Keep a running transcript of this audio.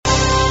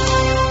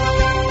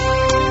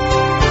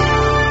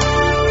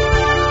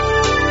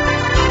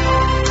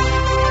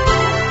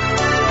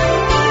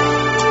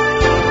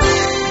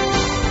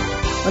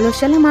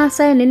olosho le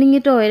Maasai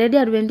nening'ito eredi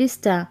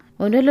Adventista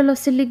ondololo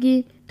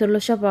siligi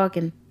tolosho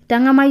pookin.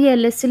 Tang'amayie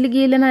ele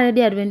siligi lena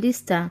redi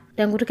Adventista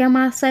tenkutuk e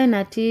Maasai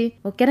natii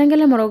orkerenket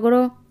le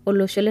Morogoro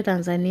olosho le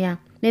Tanzania.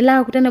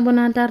 Nila tenebo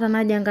nantata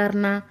naji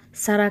enkarna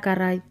Sara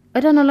Karai.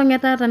 Ore enolong'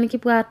 etaata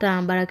nikipuo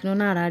aata mbarakinot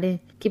naarare.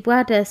 Kipuo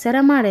aata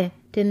eseremare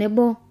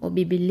tenebo o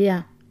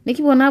Biblia.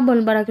 Nikipuo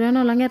naabol mbarakinot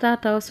enolong'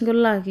 etaata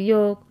osinkolio laa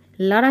kiyiok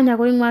laranyak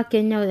oing'ua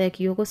Kenya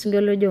kiyiok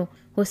osinkolio ojo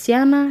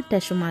Hosiana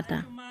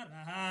Teshumata.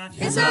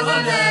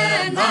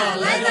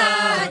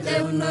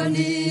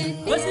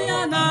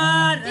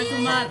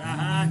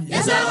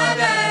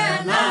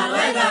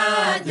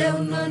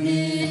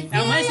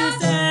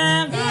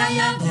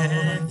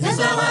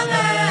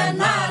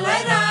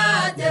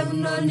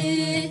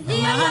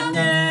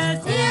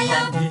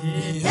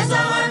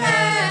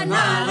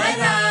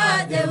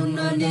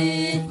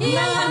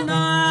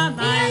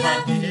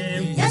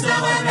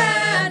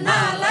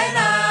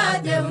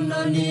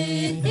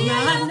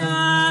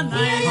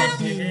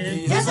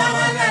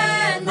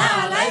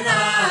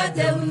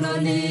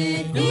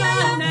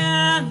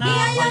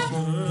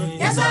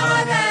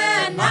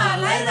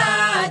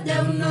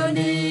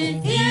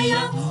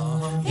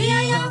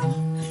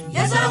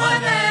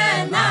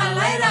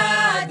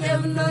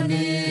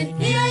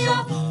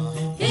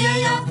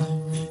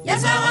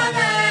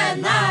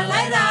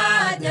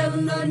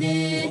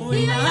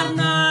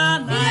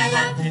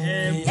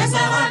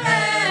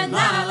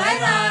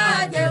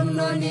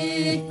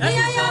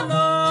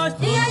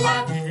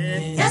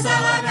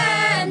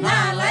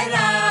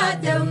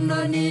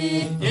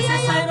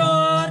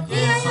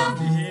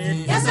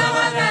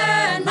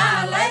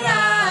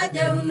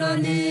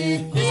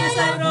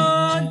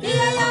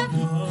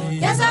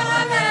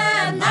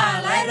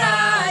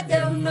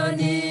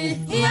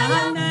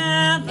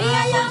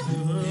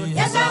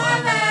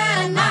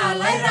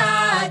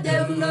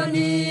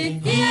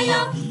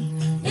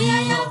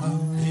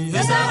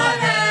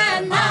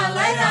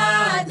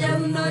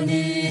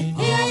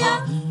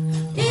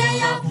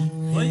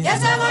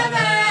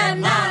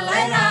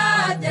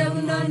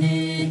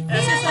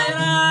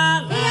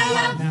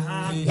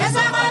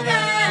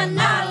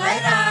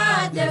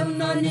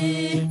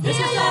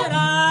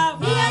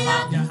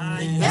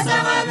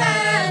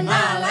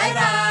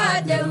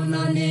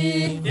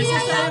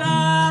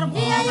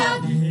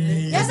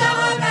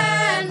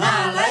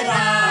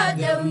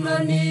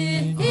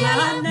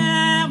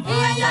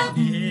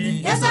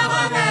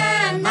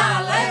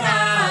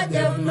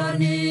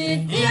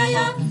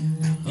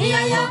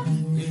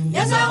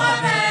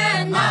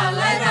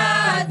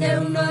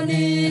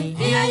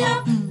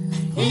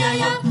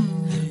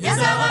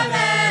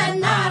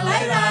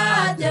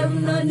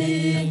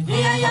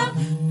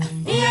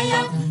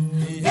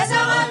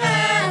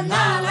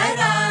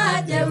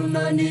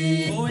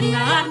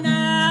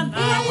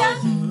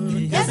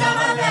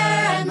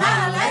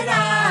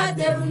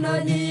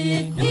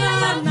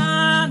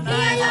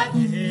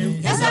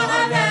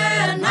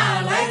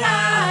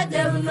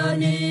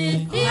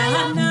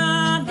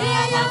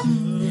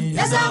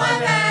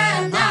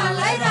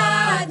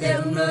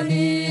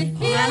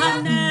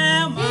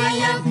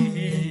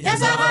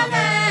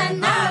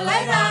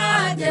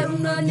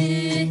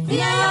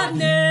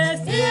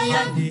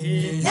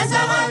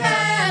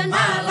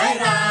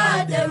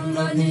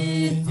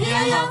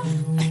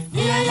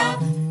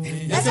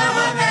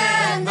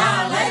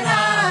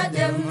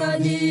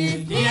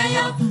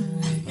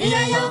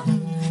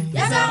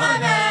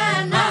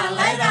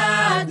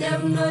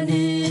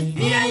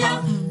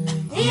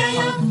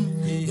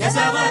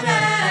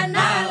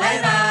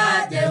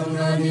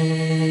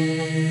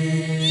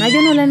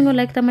 Najono lengo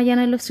like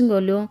tamayana lo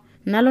singolio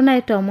nalo na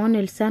itomon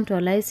el santo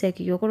alaise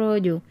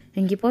kiyokorojo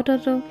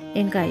enkipototo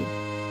enkai.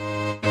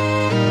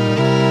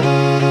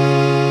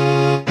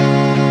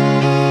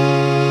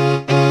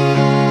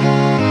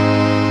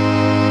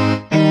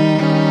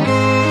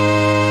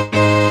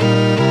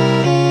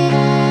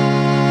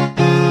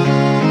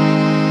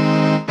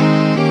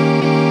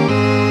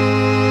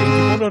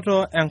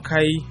 Enkipototo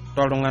enkai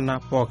toltung'ana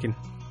pookin.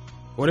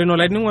 Ore no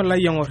laining'o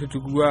lai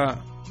yang'orritugua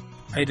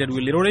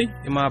aiterwelirorei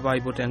imapa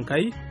ipote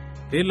enkai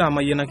peelo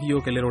amayianaki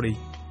yiok elerorei.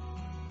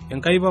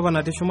 Enkai papa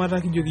natii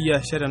shumata kijoki iyie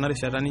ashe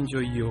tenarishata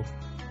ninchoo yiok.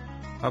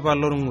 Papa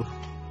lorng'ur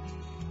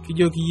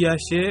kijoki iyie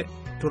ashe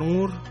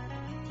torng'ur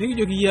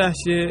nikijoki iyie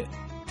ashe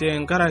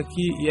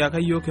tenkaraki iyaka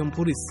yiok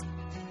empuris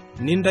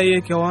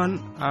nintaye kewan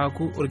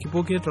aaku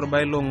orkipoke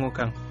torbae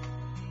loong'okang'.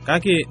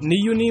 Kake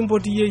niyieu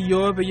niimpoti iyie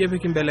yiok peyie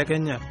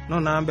kimbelekenya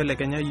nona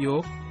mbelekenya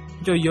yiok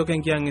nchoo yiok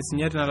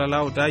enkiang'isinyat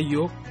nalalautaa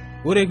yiok.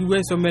 Ore kipuo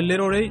aisoma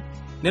elerorei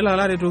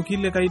nelaretoki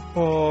likai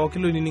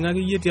pookin lonining'aki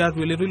iyie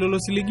tiatua ele toilo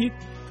losiligi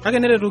kake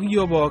neretoki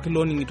yiok pookin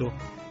loning'ito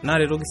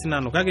naretoki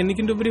sinanu kake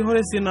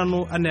nikintobirihore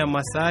sinanu anaa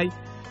Maasai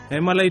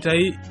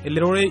nemalaitai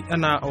elerorei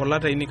anaa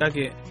olataini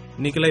kake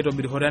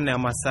nikilaitobirihore anaa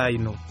Maasai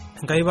ino.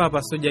 Enkai papa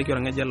sujaki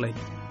orng'ejep lai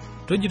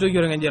tojitoki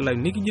orng'ejep lai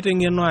nikijito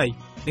eng'eno ai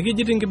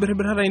nikijito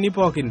enkibiribirata ini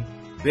pookin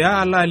pee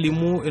ala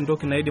alimu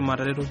entoki naidim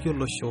ataretoki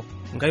olosho.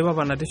 Enkai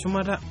papa natii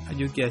shumata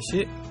ajoki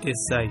ashe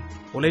esai.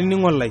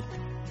 Olainining'o lai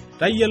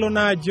tayiolo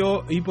naa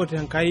ajo ipote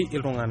Enkai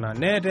iltung'ana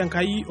neeta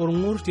Enkai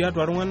orng'ur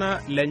tiatua iltung'ana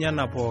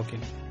lenyana pookin.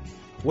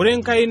 Ore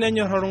Enkai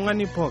nenyor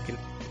oltung'ani pookin.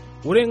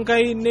 Ore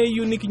Enkai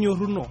neyieu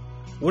nikinyorruno.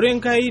 Ore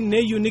Enkai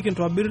neyieu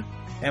nikintobir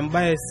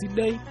embaye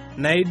sidai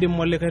naidim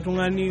olikae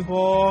tung'ani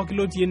pooki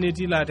lotii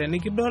enetii laa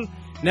tenikidol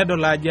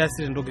nedol ajo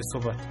easita entoki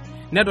supat.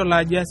 Nedol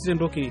ajo easita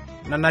entoki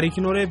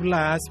nanarikinore pilo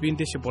aas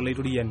piintiship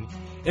olaitoriani.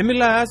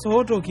 Emilo aas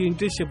hootoki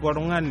intiship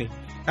oltung'ani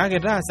kake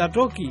taasa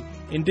toki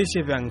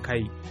intiship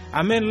Enkai.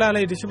 Amen la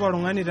aitiship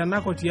oltung'ani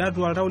tenako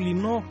tiatua oltau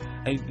lino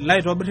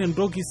laitobir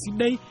entoki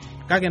sidai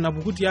kake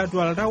napuku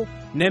tiatua oltau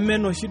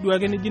nemenoshi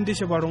duake niji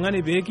intiship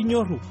oltung'ani pee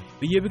kinyorru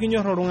peyie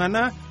pikinyor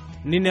oltung'ana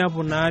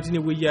ninepu naa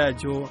tinewueji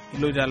ajo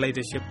iloito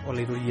aitiship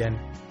olaitoriani.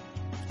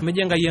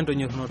 Mejo Enkai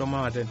entonyorrunoto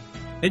mawaten.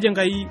 Nejo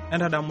Enkai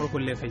entadamu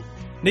irkulikae.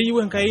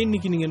 Neyieu Enkai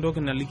nikining' entoki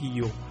naliki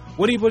iyiok.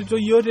 Ore ipotito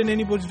iyiok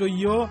tenenipotito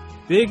iyiok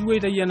pee kipuo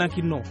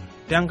aitayianakino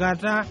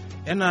tenkata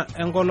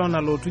enkolong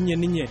nalotunye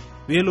ninye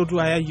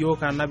peelotu aya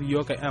iyiok anap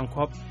iyiok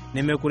enkop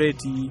nemekure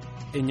etii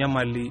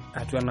enyamali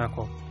atua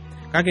enakop.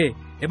 Kake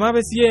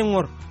emape siye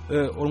eng'or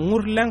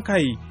orng'ur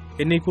lenkai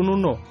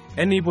eneikununo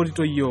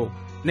enipotito iyiok.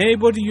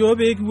 Neipot iyiok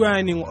pee kipuo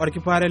aning'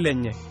 orkipare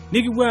lenye.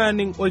 Nikipuo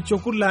aning'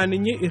 olchokut laa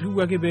ninye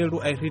irriwuaki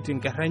peelotu airrit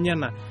inkerra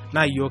enyana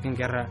naa iyiok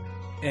inkerra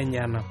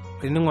enyana.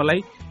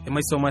 Tening'olai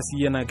emaisoma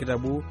siye na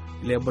kitabu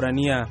le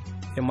Ibrania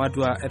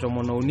ematua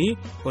 13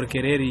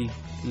 orkereri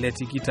le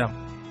 20.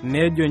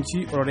 Nejo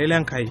nchi orore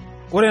lenkai.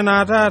 Ore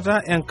naa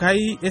taata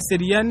Enkai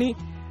eseriani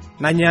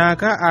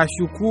nanyaaka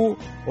ashuku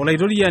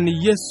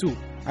olaitoriani Yesu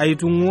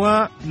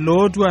aitung'ua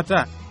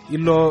lootuata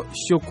ilo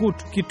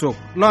shokut kitok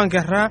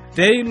loonkerra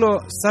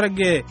teilo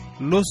sarge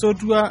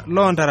losotua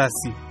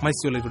loontarasi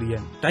maisi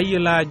olaitoriani.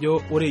 Tayiolo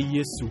ajo ore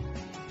Yesu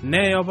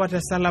neeyopa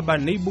tesalaba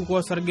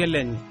neibukoo sarge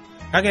lenye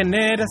kake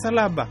nee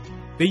tesalaba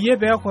peyie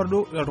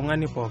peekordu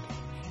oltung'ani pooki.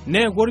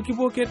 Neeku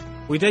orkipoket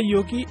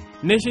oitayioki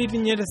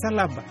nesheitinye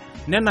tesalaba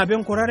nenapi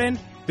nkuraren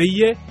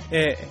peyie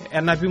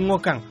enapi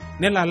ng'okang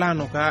nelala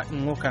anukaa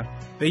ng'okang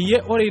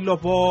peyie ore ilo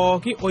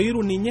pooki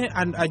oiru ninye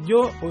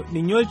ajo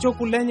ninye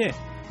olchoku lenye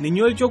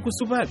ninye olchoku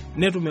supat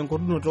netum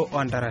enkordunoto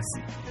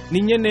oontarasi.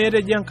 Ninye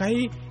neetejo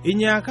Enkai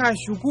inyaaka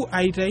ashuku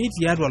aitai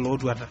tiatua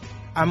lootuata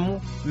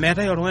amu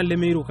meetai oltung'ani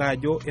lemeiruka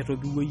ajo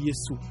etobiwuo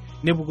Yesu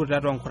nepuku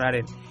tiatua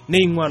nkuraren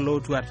neing'ua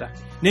lootuata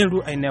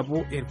nelotu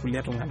ainepu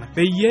irkulie tung'anak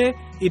peyie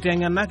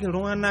iteng'enaki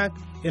iltung'anak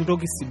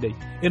entoki sidai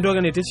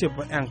entoki naitiship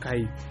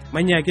Enkai.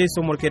 Manyaake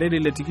isom orkereri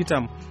le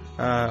 20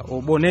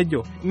 obo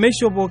nejo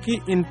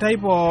meishopoki intai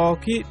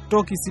pooki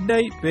toki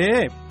sidai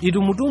pee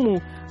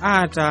itumutumu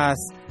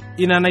ataas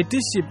ina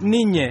naitiship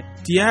ninye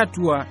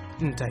tiatua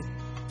intai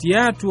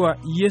tiatua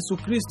Yesu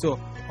Kristo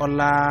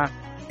olaa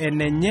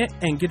enenye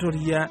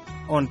enkitoria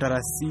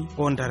ontarasi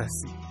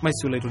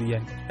maisi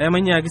olaitoriani.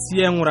 Manyaake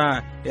siye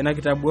eng'ura ena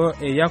kitabu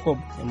Yakob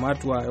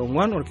ematua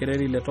 4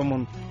 orkereri le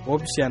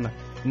 17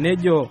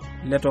 nejo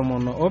le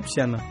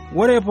 17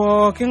 ore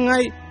pooki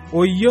ng'ai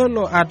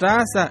oyiolo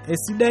ataasa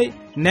esidai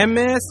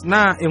nemees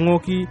naa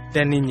eng'oki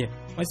teninye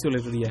maisi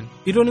olaitoriani.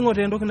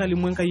 Itoning'ote entoki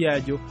nalimu Enkai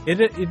ajo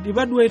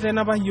idipa duo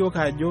aitenapa iyiok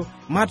ajo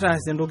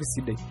mataas entoki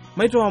sidai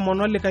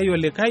maitoomono likae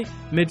olikae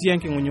metii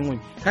enking'unyung'uny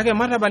kake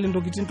matabal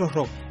intokitin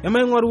torrok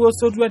emaing'oru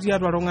osotua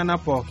tiatua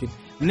iltung'anak pookin.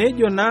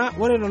 Nejo naa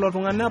ore lelo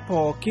tung'anak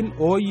pookin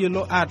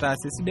ooyiolo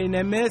ataas esidai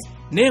nemees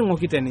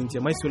neeng'oki teninche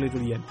maisi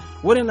olaitoriani.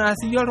 Ore naa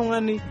siyie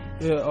oltung'ani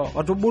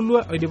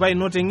otubulua oidipa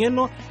ainoto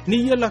eng'eno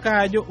niyiolo ake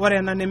ajo ore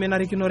ena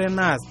nemenarikinore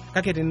naas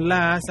kake tenilo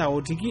aas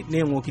aotiki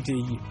neeng'oki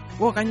teyie.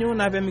 Kanyoo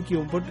naa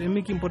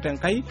pemikimpot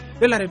Enkai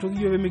pelaretoki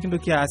iyiok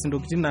pemikintoki aas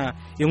intokitin naa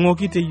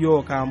eng'oki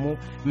teyiok amu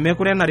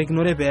mekure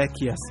enarikinore pee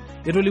kias.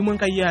 Etolimu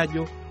Enkai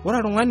ajo ore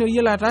oltung'ani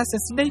oyiolo ataas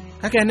esidai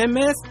kake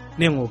nemees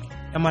neeng'oki.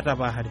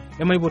 Ematapahari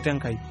emaipot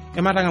Enkai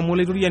ematang'amu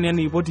olaitoriani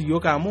enaa ipot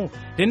iyiok amu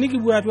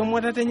tenikipuo atua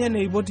mwatat enye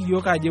neipot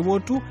iyiok ajo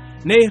ewotu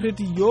neirrit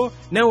iyiok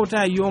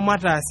neutaa iyiok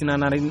mataas ina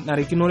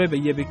narikinore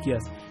peyie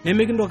pikias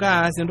nemikintoki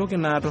aas entoki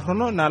naa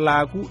torrono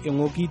nalaaku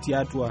eng'oki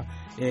tiatua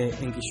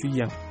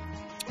enkishui ang'.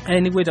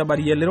 Nikipuo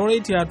aitabarie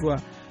lerorei tiatua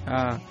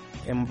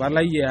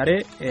empalai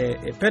are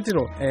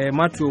Petro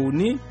ematua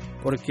 3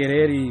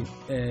 orkereri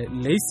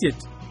le 8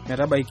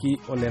 metabaiki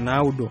ole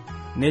 9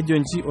 nejo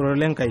nchi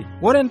orole Enkai.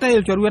 Ore ntai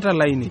ilchorueta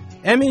laini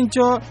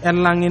emincho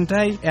elang'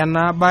 intai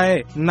ena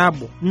bae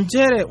nabo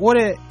nchere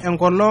ore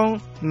enkolong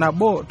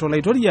nabo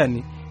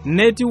tolaitoriani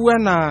netiu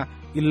enaa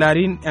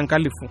ilarin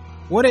 1000.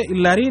 Ore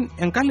ilarin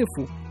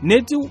 1000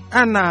 netiu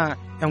enaa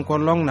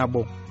enkolong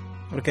nabo.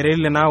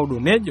 Orkereri le 9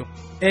 nejo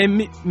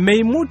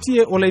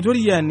meimutie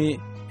olaitoriani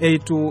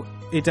eitu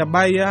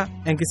itabaya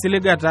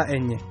enkisiligata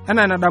enye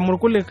enaa enadamu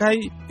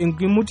irkulikae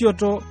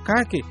enkimutioto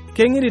kake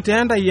keng'iri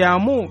teenda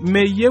amu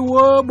meyieu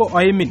obo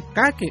oimin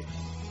kake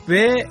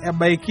pee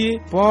ebaiki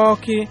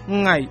pooki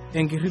ng'ai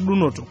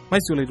enkirridunoto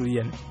maisi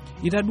olaitoriani.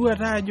 Itadua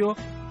taa ajo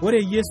ore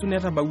Yesu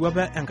netabawua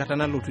apa enkata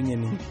nalotunye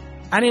ninye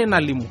ane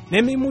nalimu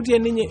nemeimutie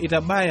ninye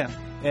itabaya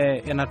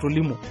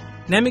enatolimu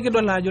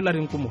nemikidol ajo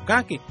larin kumok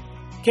kake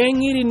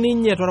keng'iri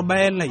ninye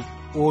torbae lai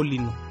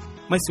olino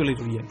maisi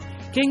olaitoriani.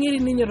 keng'iri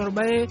ninye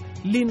torbae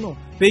lino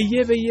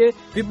peyie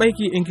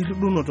pibaiki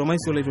enkirrudunoto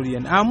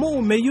maisoloitorian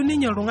amu meyieu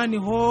ninye oltung'ani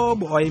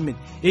hoobo oimin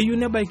eyieu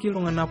nebaiki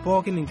iltung'anak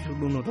pookin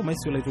enkirrudunoto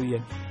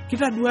maisoloitorian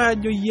kitadua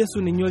ajo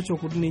Yesu ninye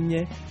olchokut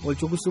ninye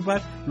olchokut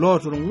supat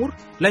looturng'ur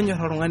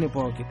lenyor oltung'ani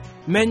pookin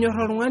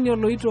menyor oltung'ani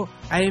oloito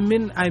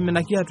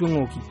aiminaki atua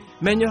ng'oki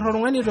menyor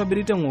oltung'ani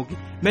itobirita ng'oki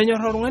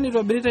menyor oltung'ani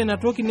itobirita ina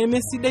toki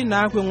nemesidai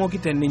naaku ng'oki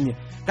teninye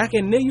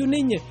kake neyieu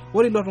ninye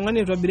ore ilo tung'ani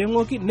itobire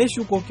ng'oki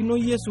neshukokino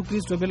Yesu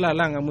Kristo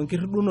pilala ng'amu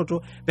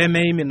enkirrudunoto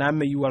pemeimi naa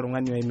meyieu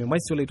oltung'ani oimi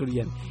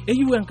maisoloitorian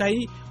eyieu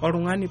Enkai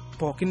oltung'ani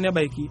pookin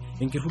nebaiki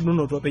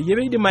enkirrudunoto peyie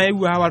eidim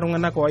aeu aawa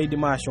iltung'anak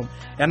oidim aashom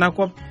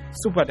enakop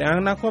supat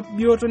enakop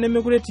bioto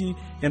nemekure etii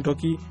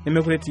entoki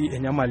nemekure etii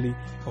enyamali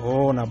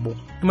nabo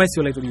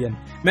maisoloitorian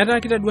metaa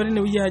kitadua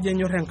tenewueji ajo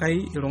enyor Enkai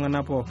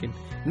iltung'anak pookin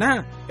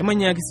naa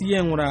emanyaaki siyie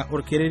aing'ura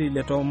orkereri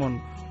le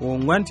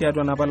 14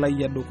 tiatua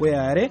napalai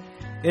edukuya are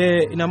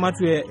ina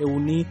matue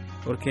euni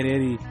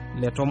orkereri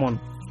le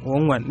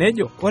 14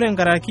 nejo ore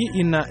enkaraki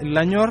ina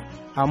ilanyor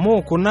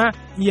amu kuna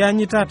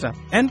ianyitata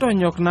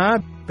entonyok naa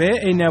pee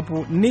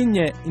einepu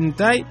ninye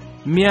intai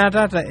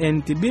miatata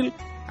entibil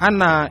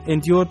anaa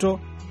entioto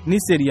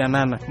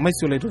niserianana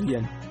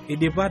maisoloitorian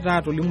idipa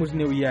taa tolimu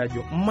tinewueji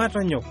ajo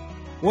matonyok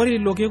ore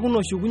ilo kekun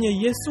oshukunye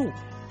Yesu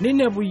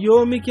ninepu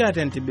yiok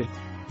mikiata entibil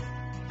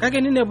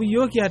kake ninepu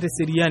yiok kiata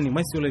seriani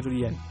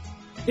maisoloitorian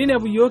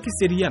ninepu yiok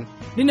kiserian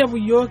ninepu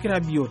yiok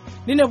kirabiot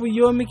ninepu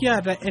yiok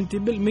mikiata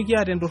entibil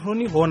mikiata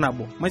entorroni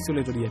nabo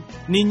maisoloitorian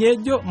ninye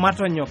ejo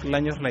matonyok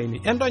lanyor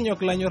laini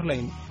entonyok lanyor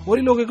laini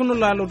ore ilo kekun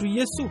lalotu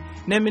Yesu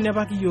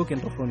neminepaki yiok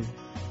entorroni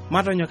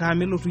matonyok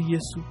amelotu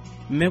Yesu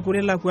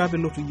mekure lakua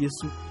pelotu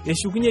Yesu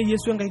eshukunye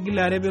Yesu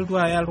enkaigilare pelotu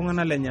aya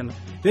iltung'anak lenyana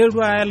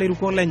pelotu aya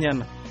ilairukok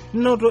lenyana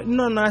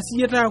nona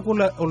siyeta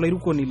akula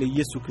olairukoni le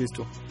Yesu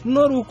Kristo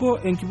noruko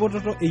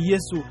enkipototo e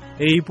Yesu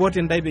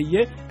eipote ndai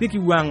peyie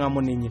pikiwanga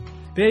moninye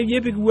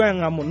peyie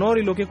pikiwanga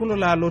monori lo kekuno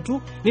la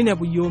lotu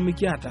ninepu yiok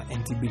mikiata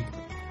entibil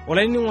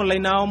olainingo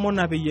laina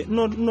omona peyie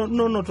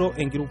noto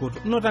enkirukoto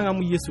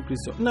notang'amu Yesu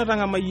Kristo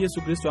natang'ama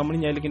Yesu Kristo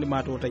amunya ilikindi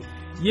matotai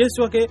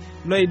Yesu ake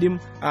loidim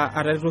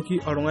ataretoki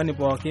oltung'ani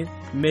pookin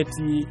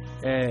metii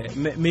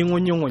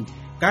ming'onyong'ony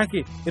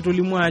kake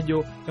etolimu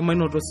ajo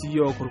emainoto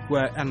siyo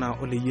kurkua ana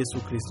ole Yesu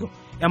Kristo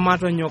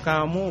ematonyok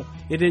amu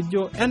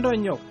etejo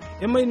entonyok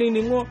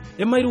emainingo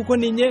emairuko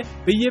ninye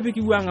peyie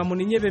pikiwanga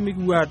moninye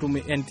pemikiwa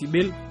atume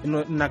entibil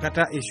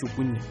nakata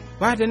eshukunye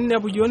pate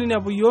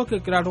ninepu yiok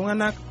kira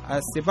iltung'anak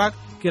asipak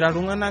kira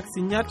iltung'anak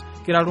sinyat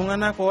kira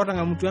iltung'anak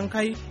ootang'amutu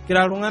Enkai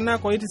kira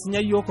iltung'anak oitisinya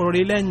yiok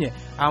ororei lenye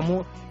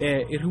amu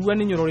irriwa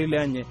ninye ororei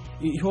lenye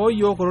ihoo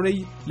yiok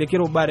ororei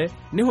lekirubare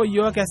niho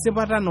yiok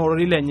esipata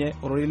nororei lenye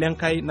ororei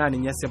lenkai naa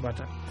ninye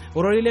esipata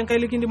ororei lenkai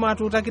likindim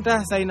atuutaki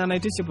taasa ina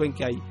naitishipo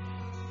Enkai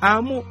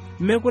amu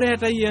mekure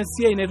etai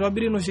esiai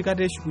naitobiri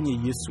noshikata eshukunye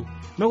Yesu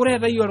mekure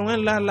etai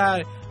oltung'ani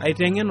la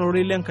aiteng'en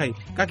ororei lenkai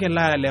kake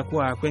la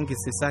leku aaku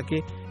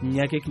enkisisake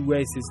nyake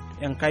kiwaisis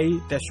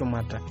Enkai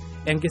teshumata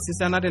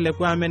enkisisa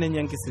nateleku amenenye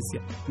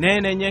enkisisia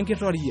nenenye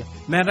enkitoria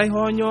metai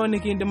honyo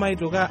nikindim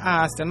aitoka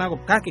aas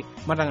tenakop kake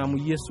matang'amu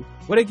Yesu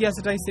ore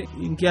kiasita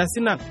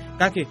inkiasina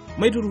kake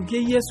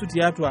maiturukie Yesu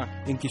tiatua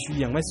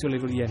enkishui ang'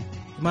 maisoloitorian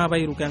maapa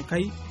iruka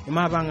Enkai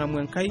maapa ang'amu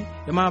Enkai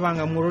maapa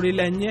ang'amu ororei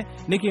lenye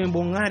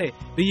nikimbung'are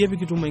peyie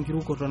pikitum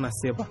enkirukoto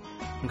nasipa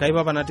Enkai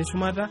papa natii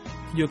shumata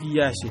kijoki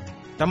yashe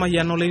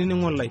tamayiana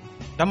olainining'o lai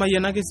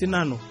tamayianaki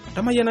sinanu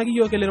tamayianaki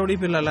yiok elerorei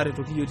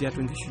pilalaretoki yiok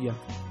tiatua enkishui ang'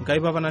 Enkai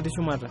papa natii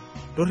shumata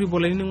torripo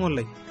olainining'o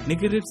lai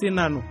nikirrip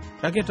sinanu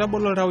kake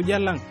tabolo iltauja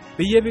lang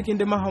peyie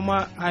pikindim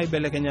ahoma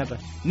aibelekenyata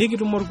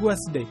nikitum orkuak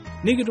sidai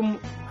nikitum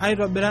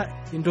aitobira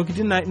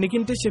intokitin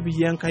nikintiship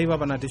iyie Enkai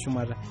papa natii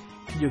shumata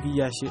kijoki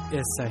yashe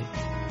esai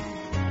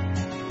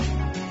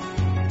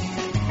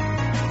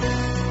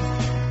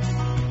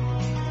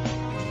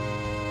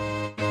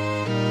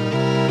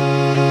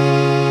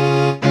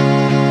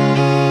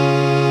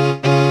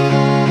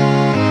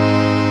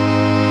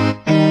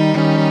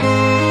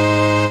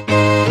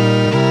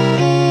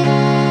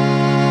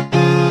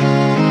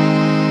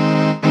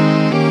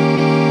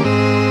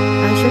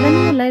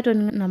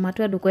na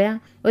matua dukoya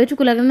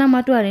oitukulakina na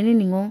matua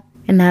reningo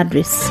ena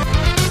address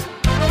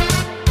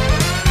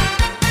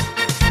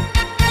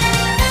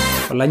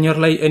Olanyor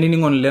lai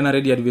eniningon lena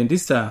Radio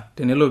Adventista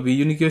tenelo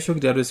piyu nikioshoki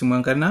tiatua simu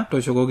enkarna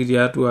toshokoki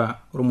tiatua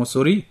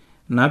ormosori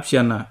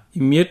napshana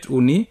imiet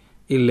uni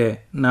ile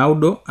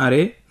naudo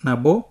are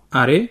nabo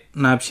are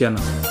napshana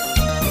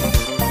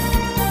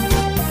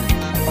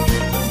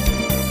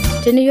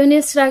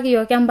Teniyoni siraki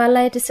yo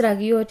kambala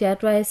etisiraki yo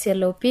tiatua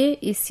SLOP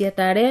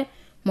isietare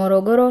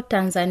Morogoro,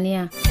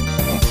 Tanzania.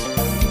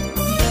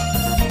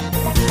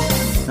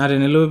 Na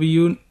tenelo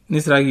piyu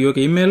nisiraki yo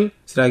email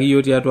siraki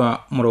yo tiatua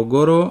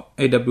Morogoro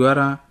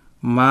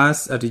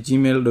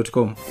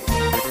awr@gmail.com.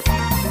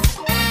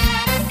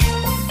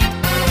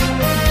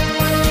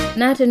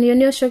 Na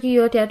teniyoni oshoki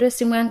yo tiatua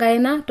simu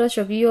enkaina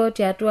toshoki yo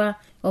tiatua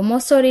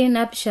omosori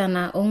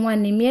napishana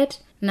ong'wan imiet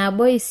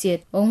nabo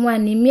isiet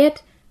ong'wan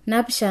imiet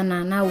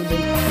napishana naudo.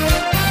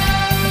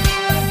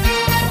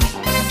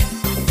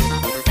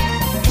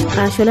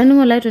 Ashe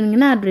olainining'oni lai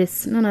toning'o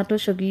address nana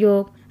tooshoki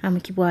yiok amu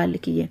kipuo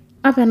aaliki yie.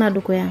 Apa ena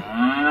dukuya.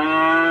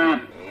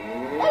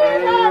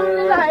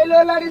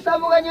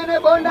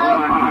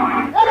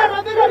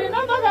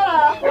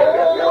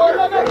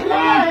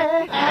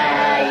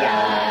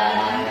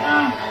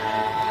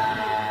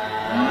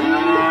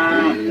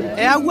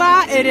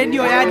 Eyaua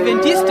eredio ya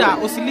Adventista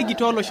osiligi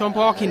tooloshon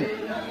pookin.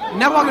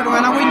 Nepok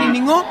iltung'anak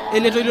oinining'o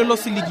eletoilo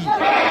losiligi.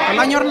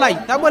 Olanyor lai,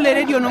 tabolo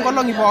eredio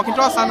nonkolong'i pookin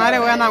toosanare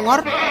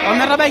wenang'or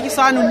ometabaiki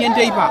saa 4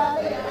 enteipa.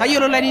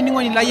 Tayiolo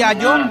lainining'oni lai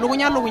ajo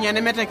lukunya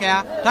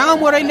nemetekeya.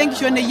 Tang'amu oroi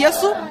lenkishon e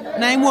Yesu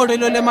naimu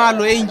ortoilo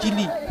lemaalo e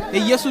Injili. E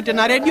Yesu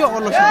tena redio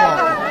olosho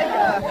pookin.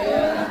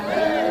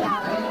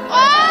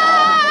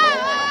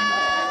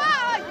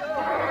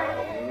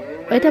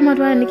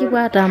 Oitamatua nikipuo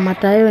ataa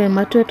Matayo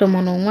Mateo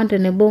 14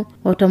 tenebo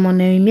o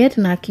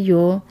 15 na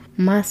kiyo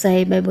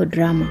Maasai Bible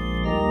Drama.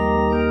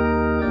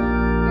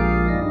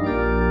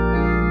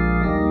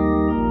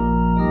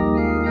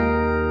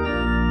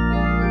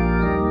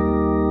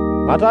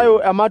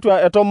 Matayo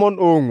ematua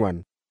 14.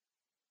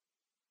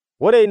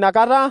 Ore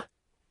inakata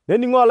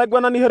nening'o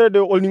olaiguanani Herode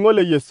olning'o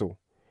le Yesu.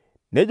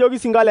 Nejoki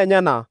singa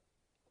lenyana,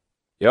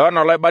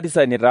 Yohana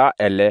Olaibatisani taa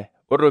ele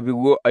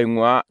otopiwuo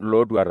aing'ua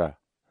lootuata.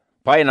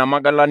 Paina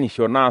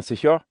magalanisho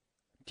naasisho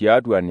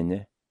tiatua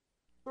ninye.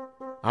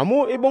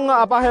 Amu ibung'a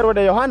apa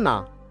Herode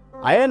Yohana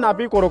aen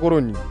api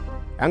korokoroni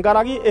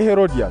enkaraki e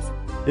Herodias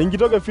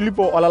enkitok e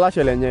Filipo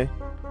olalashe lenye.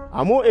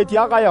 Amu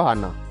etiaka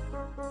Yohana,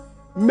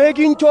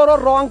 mekinchoro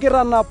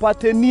roonkitanapat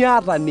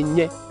teniata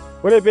ninye.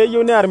 Ore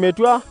peeyieu near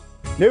metua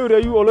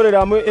neureyu olorere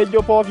amu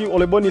ejo pooki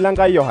oloiboni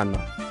lenkai Yohana.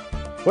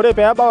 Ore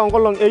peebau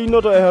enkolong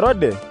einoto e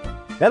Herode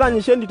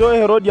netanyishe entito e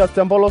Herodias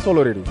tempolos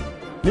olorere.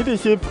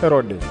 Nitiship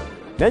Herode.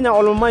 Nenya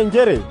olmai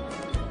njere,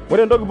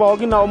 ore entoki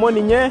pookin naomon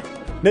ninye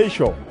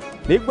neisho.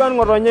 Neiguan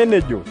ng'otonye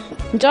nejo,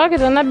 nchooki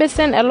tena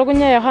besen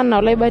elukunya Yohana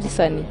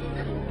Olaibatisani.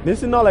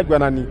 Nisina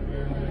olaiguanani.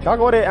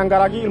 Kake ore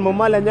enkaraki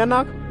ilmuma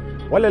lenyenak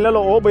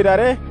olelelo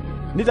ooboitare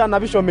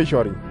nitanapisho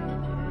meishori.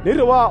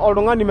 Nirriwaa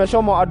oltung'ani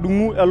meshomo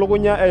adung'u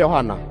elukunya e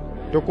Yohana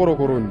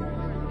tekorokoroni.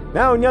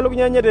 Neyauni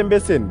elukunya enye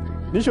tembesen,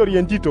 nishori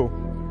entito,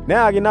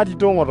 neyaki ina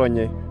tito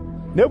ng'otonye.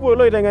 Nepuo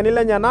iloiteng'eni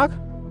lenyenak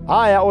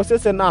aaya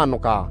osesen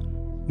aanukaa.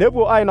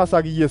 Nepuo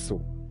ainosaki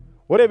Yesu.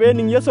 Ore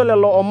peening' Yesu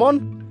lelo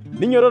omon,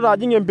 ninyototo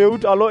ajing'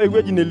 empeut alo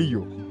ewueji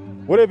neliyio.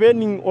 Ore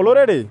peening'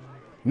 olorere,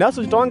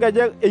 nesuj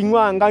toonkejek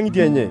eing'ua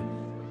nkang'itie enye.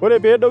 Ore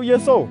peedou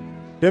Yesu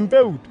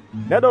tempeut,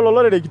 nedol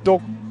olorere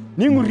kitok,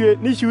 ning'urrie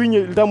nishiunye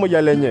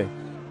iltamoyia lenye.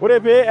 Ore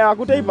pee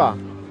eaku teipa,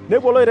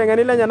 nepuo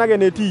loiteng'eni lenyenak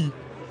enetii,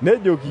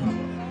 nejoki,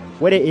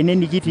 ore ene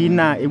nikitii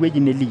naa ewueji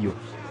neliyio.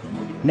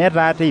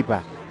 Netaa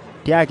teipa,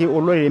 tiaki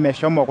olorere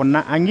meshomo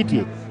kuna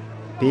ang'itie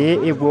pee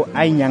epuo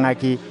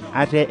ainyang'aki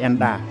ate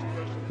endaa.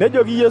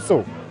 Nejoki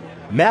Yesu,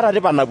 Meeta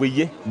tipat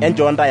napuoyie,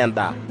 enchoo ntae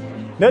endaa.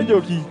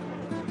 Nejoki,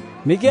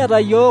 mikiata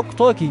yiok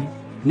toki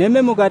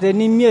neme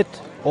mukateni 5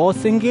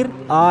 oosinkir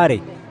 2.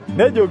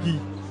 Nejoki,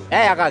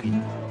 Eyakaki.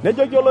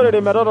 Nejoki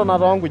olorere metotona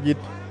toonkujit.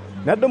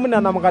 Nedumu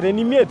nena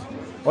mukateni 5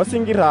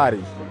 osinkir 2,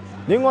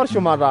 ning'or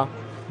shumata,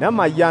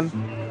 nemayian,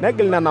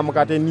 negil nena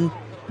mukateni,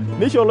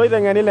 nisho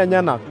loiteng'eni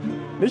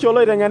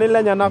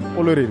lenyenak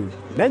olorere.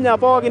 Nenya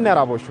pookin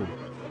neraposho.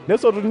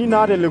 Nesotuni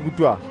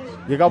naatelekutua,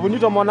 ikapuni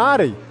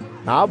 12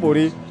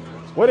 naabore.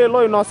 Ore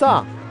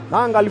loinosa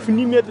naa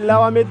 5,000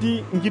 lewa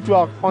metii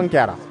nkituak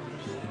onkera.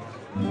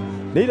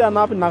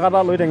 Neitanap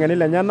inakata loiteng'eni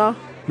lenyana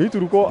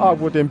meituruko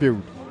aapuo tempeut,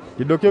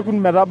 idokekun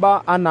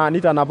metaba anaa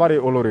nitanapare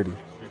olorere.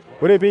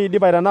 Ore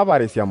peidip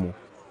aitanapare siamu,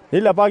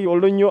 nilepaki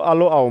oldonyo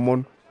alo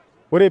aomon.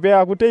 Ore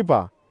peeaku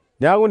teipa,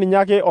 neaku ninye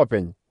ake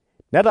openy.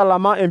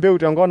 Netalama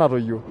empeut enkop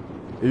natoyio,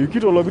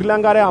 eikito olopir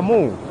lenkare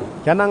amu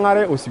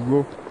kenang'are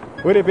osiwuo.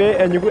 Ore pee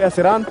enyiku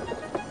esiran,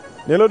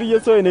 nelotu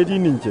Yesu enetii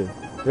ninche,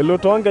 elo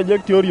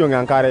toonkejek tioriong'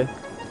 enkare.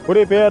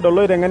 Ore pee edol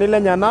loiteng'eni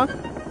lenyenak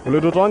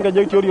eloito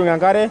toonkejek tioriong'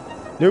 enkare,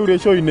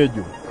 neureshoi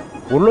nejo,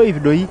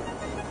 Oloip doi.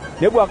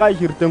 Nepuo ake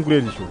aishir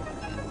tenkuretisho.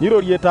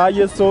 Nirorie taa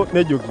Yesu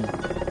nejoki,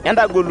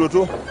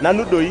 Entagoloto,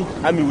 nanu doi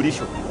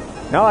amiurisho.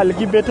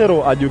 Newaliki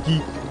Petero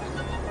ajoki,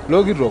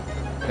 Lokitok,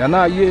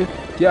 tenaa yie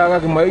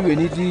tiakaki maeu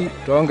enitii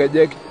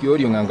toonkejek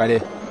tioriong'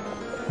 enkare.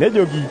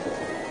 Nejoki,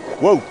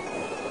 Wou.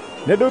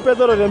 Nedou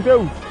Petero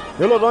tempeut,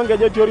 nelo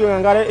toonkejek tioriong'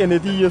 enkare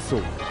enetii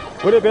Yesu.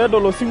 Ore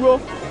peedol osiwuo,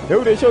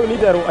 neureshoi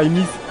niteru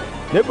aimis.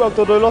 Nebuak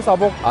totoilo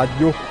sapuk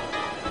ajo,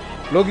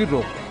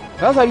 Lokitok,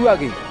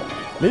 tasaruaki.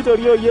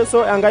 Neitorio Yesu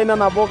enkaina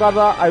nabo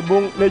kata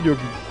aibung'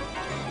 nejoki,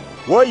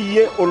 Woi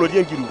iyie olotii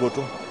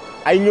enkirukoto,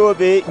 ainyoo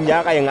pee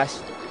inyaaka aing'ash.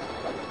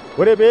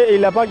 Ore pee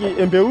eilepaki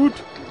empeut,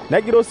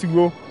 negira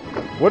osiwuo.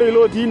 Ore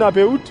ilootii ina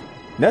peut,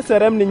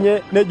 neserem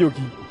ninye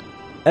nejoki,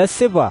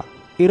 Esipa,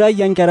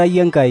 irayie enkerai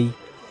Enkai.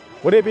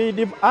 Ore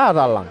peidip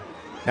aatalang',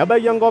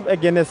 nebaiki enkop e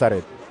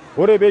Genesaret.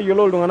 Ore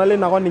peeyiolou iltung'anak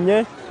leinakop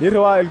ninye,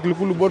 nirriwaa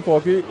ilkilikulubot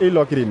pooki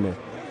eilo kirine,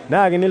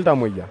 neyakini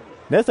iltamoyia,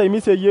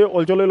 nesaimisieyie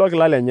olcholoi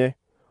lorkila lenye.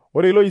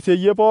 Ore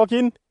iloiseyie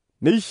pookin,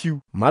 neishiu.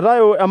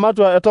 Matayo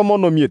ematua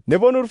 15.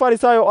 Neponu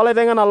irfarisayo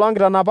olaiteng'ena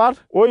loonkitanapat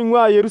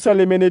oing'ua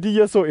Yerusalem enetii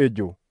Yesu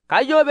ejo,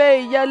 Kayieu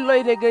pee inyal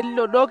iloiteng'eni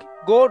linonok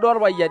inkoon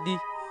orpayiani,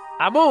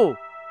 amu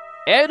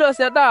einos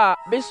endaa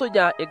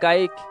meisuja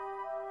inkaik.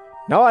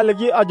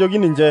 Newaliki ajoki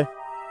ninche,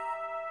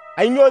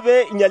 Ainyoo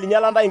pee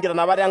inyalinyala ntae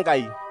inkitanapat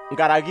Enkai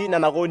nkaraki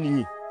nena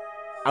kooning'i?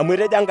 Amu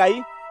etejo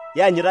Enkai,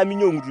 ianyita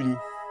minyo ng'utunyi,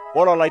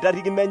 ore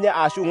olaitarriki menye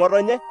ashu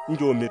ng'otonye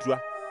inchoo metua.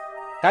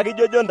 Kake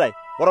ijojo ntae,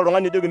 ore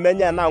oltung'ani ojoki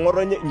menye enaa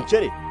ng'otonye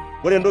inchere,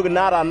 ore entoki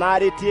naata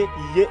naaretie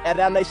iyie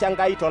etaa naisho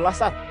Enkai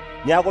tolasar,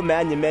 niaku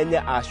meany menye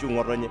ashu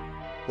ng'otonye.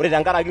 Ore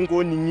tenkaraki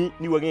nkooning'i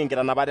niwuang'ie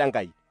inkitanapat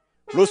Enkai.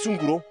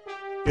 Losunguro,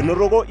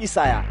 enotoko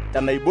Isaya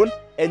tenaibon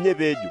enye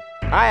peejo,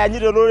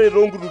 aanyita olorere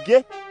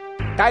toonkutukie,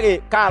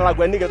 kake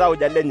kaalakwaniki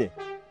iltauja lenye,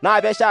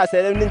 naa peshaa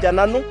serem ninche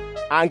nanu,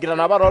 aa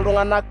nkitanapat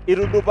ooltung'anak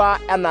itudupaa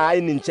enaa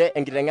ai ninche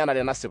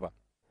enkiteng'enare nasipa.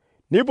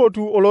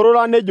 Nipotu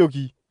olorora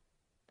nejoki,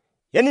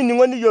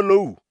 Yenining'o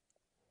niyiolou,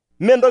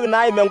 mee entoki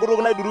naim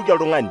enkutuk naiduruki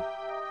oltung'ani,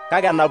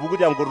 kake enapuku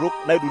tenkutuk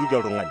naiduruki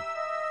oltung'ani.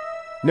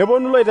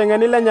 Neponu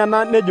iloiteng'eni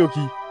lenyana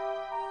nejoki,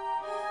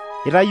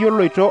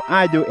 Itayioloito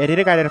ajo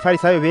etirikate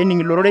Irfarisayo peening'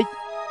 ilororei?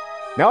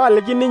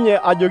 Newaliki ninye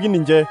ajoki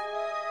ninche,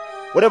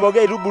 Ore pooki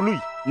aitubului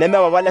neme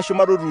papa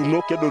leshumata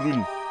otuuno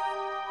kedotuni,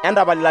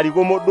 entapal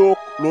ilarikok modook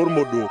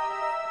loormodook,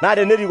 naa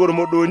teneriko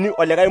ormodooni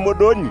olikae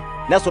modooni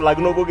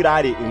nesulakino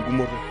pokiraare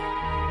engumoto.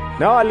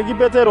 Newaliki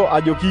Petero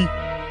ajoki,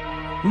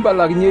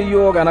 Mbalakinye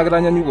iyiok ena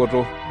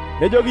kitanyanyukoto.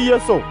 Nejoki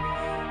Yesu,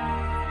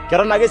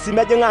 Keton ake sii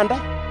mejing'aa ntae,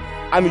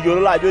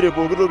 amiyiololo ajo ore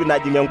pooki toki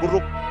najing'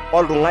 enkutuk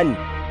oltung'ani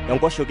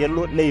enkoshoke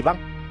elo neipang'.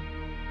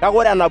 Kake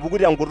ore enapuku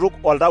tenkutuk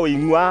oltau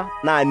eing'uaa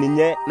naa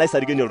ninye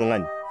naisarikini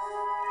oltung'ani.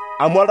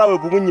 Amu oltau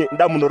epukunye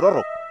indamunot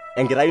torrok,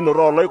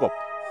 enkitainoto ooloikop,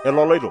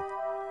 eloloito,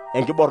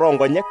 enkiborra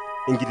oonkonyek,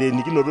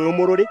 enkiteenikinoto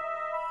emorore,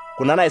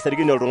 kuna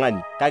naisarikini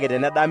oltung'ani, kake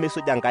tenedaa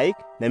meisuja nkaik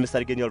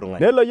nemisarikini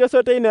oltung'ani. Nelo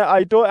Yesu teine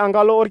aito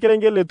enkalo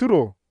orkerenket le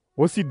Turo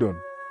o Sidon.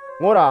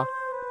 Ng'ura,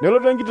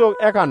 nelotu enkitok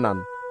e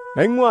Kanaan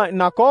naing'ua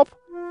ina kop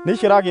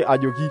neishiraki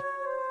ajoki,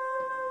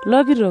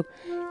 Lokitok,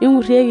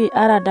 ing'urrieki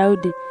ara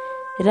Daudi,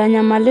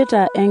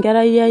 itanyamalita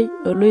enkerai ai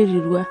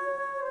oloirirua.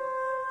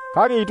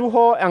 Kake itu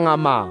hoo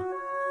eng'amaa,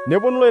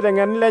 neponu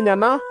iloiteng'eni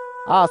lenyana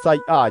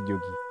aasai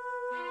aajoki,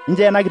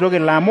 Incho ena kitok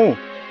ilo amu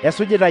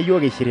esujita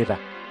yiok eishirita.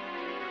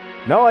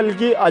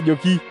 Newaliki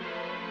ajoki,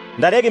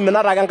 Ntare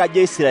kiminat ake enkaji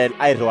e Israel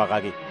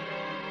airriwakaki.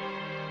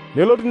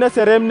 Nelotu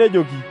neserem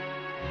nejoki,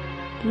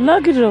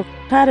 Lokitok,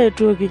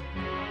 taretoki.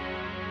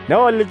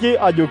 Newaliki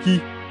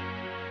ajoki,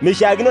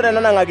 Meishaakino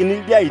tenenang'akini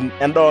ildiain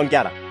endaa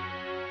oonkera.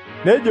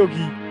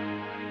 Nejoki,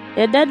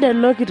 Edede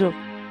Lokitok,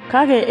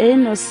 kake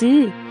eino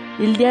sii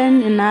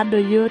ildiain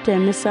inaadoyio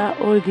temisa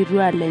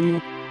orkituaa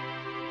lenye.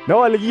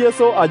 Newaliki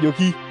Yesu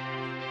ajoki,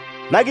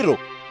 Nakitok,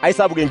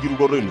 aisapuk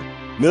enkirukoto ino,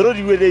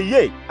 metotiwuo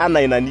teyie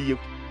anaa ina niyieu.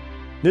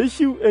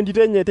 Neishiu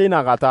entito enye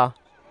teina kata.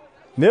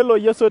 Nelo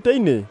Yesu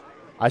teine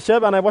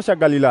ashep enaiposha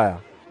Galilaya,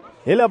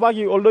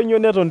 neilepaki oldonyo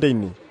neton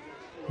teine.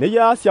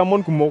 Neyiaya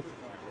siamon kumok,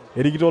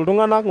 erikito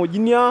iltung'anak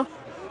ng'ojinia,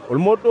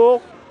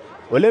 olmodook,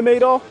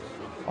 olemeiro,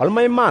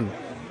 olmaiman,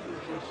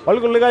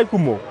 olkulikae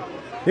kumok,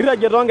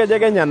 nirragie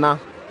toonkejek enyana,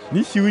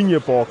 nishiunye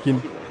pookin.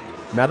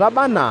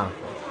 Metaba naa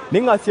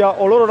ning'asia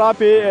olorora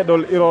pee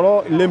edol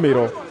iroro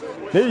ilemeiro,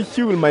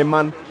 neishiu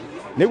ilmaiman,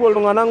 nepuo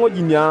iltung'anak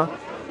ng'ojinia,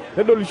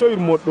 nedolisho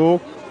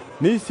irmodook,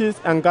 neisis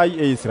Enkai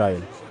e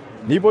Israel.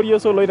 Neipot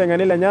Yesu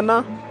iloiteng'eni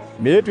lenyana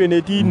meetu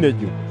enetii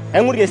nejo,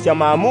 Aing'urrie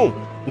esiama amu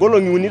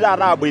nkolong'i uni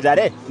taata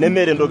aaboitare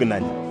nemeeta entoki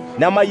nanya,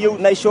 nemayieu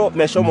naisho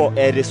meshomo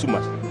eeta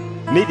esumash,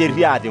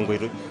 meiterria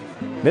tenkoitoi.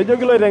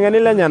 Nejoki iloiteng'eni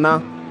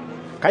lenyana,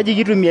 Kaji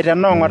kitumie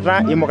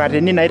tenaong'ota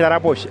imukateni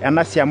naitaraposh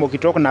ena siamo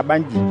kitok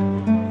nabanji?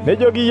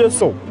 Nejoki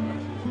Yesu,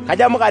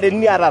 Kaja mukateni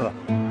niatata?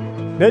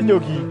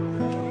 Nejoki,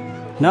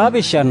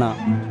 7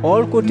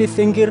 oolkuti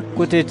sinkir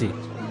kutiti.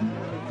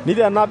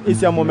 Nitenap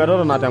isiamo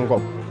metotona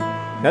tenkop.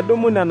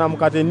 Nedumu nena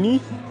mukateni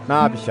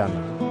 7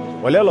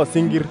 olelo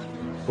sinkir.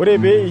 Ore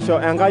pee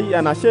isho Enkai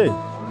enashe,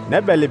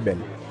 nebelibel.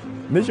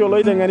 Neisho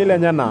iloiteng'eni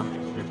lenyana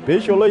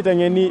peisho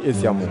iloiteng'eni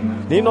esiamo.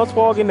 Neinos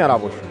pookin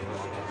eraposho.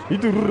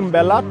 Niturrur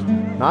imbelat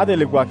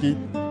naatelekuaki,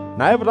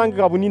 naiputa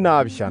nkikapuni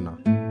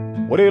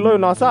 7. Ore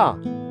iloinosaa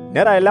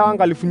nera ilewa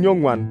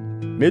 4,000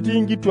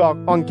 metii nkituak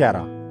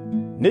onkera.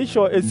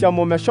 Neisho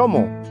esiamo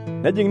meshomo,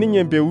 nejing' ninye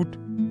empeut,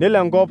 nelo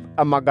enkop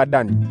e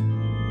Magadani.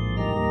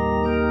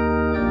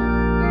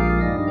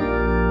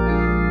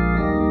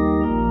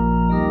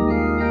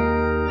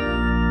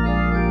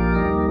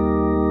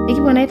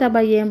 Ikipuo naa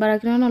aitabayie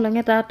embarakinot olong'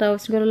 etaata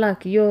osinkolio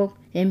lakiyiok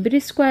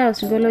Empiris Choir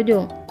osinkolio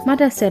ojo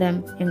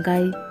Mateserem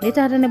Enkai.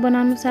 Netaa tenebo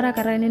nanu Sara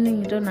Karai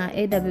nining'ito na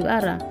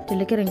AWR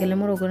telekerenket le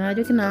Morogoro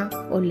najoki naa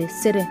ole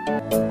sere.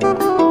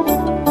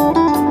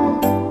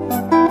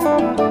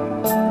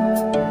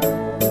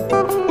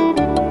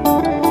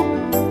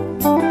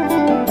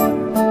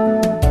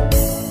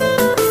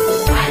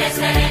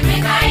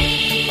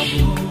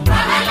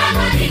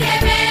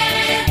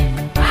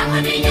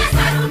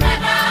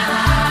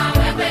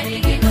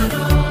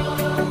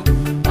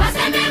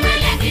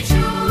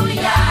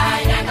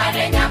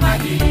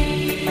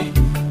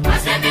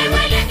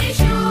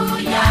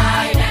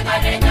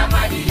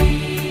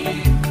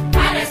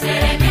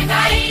 Seré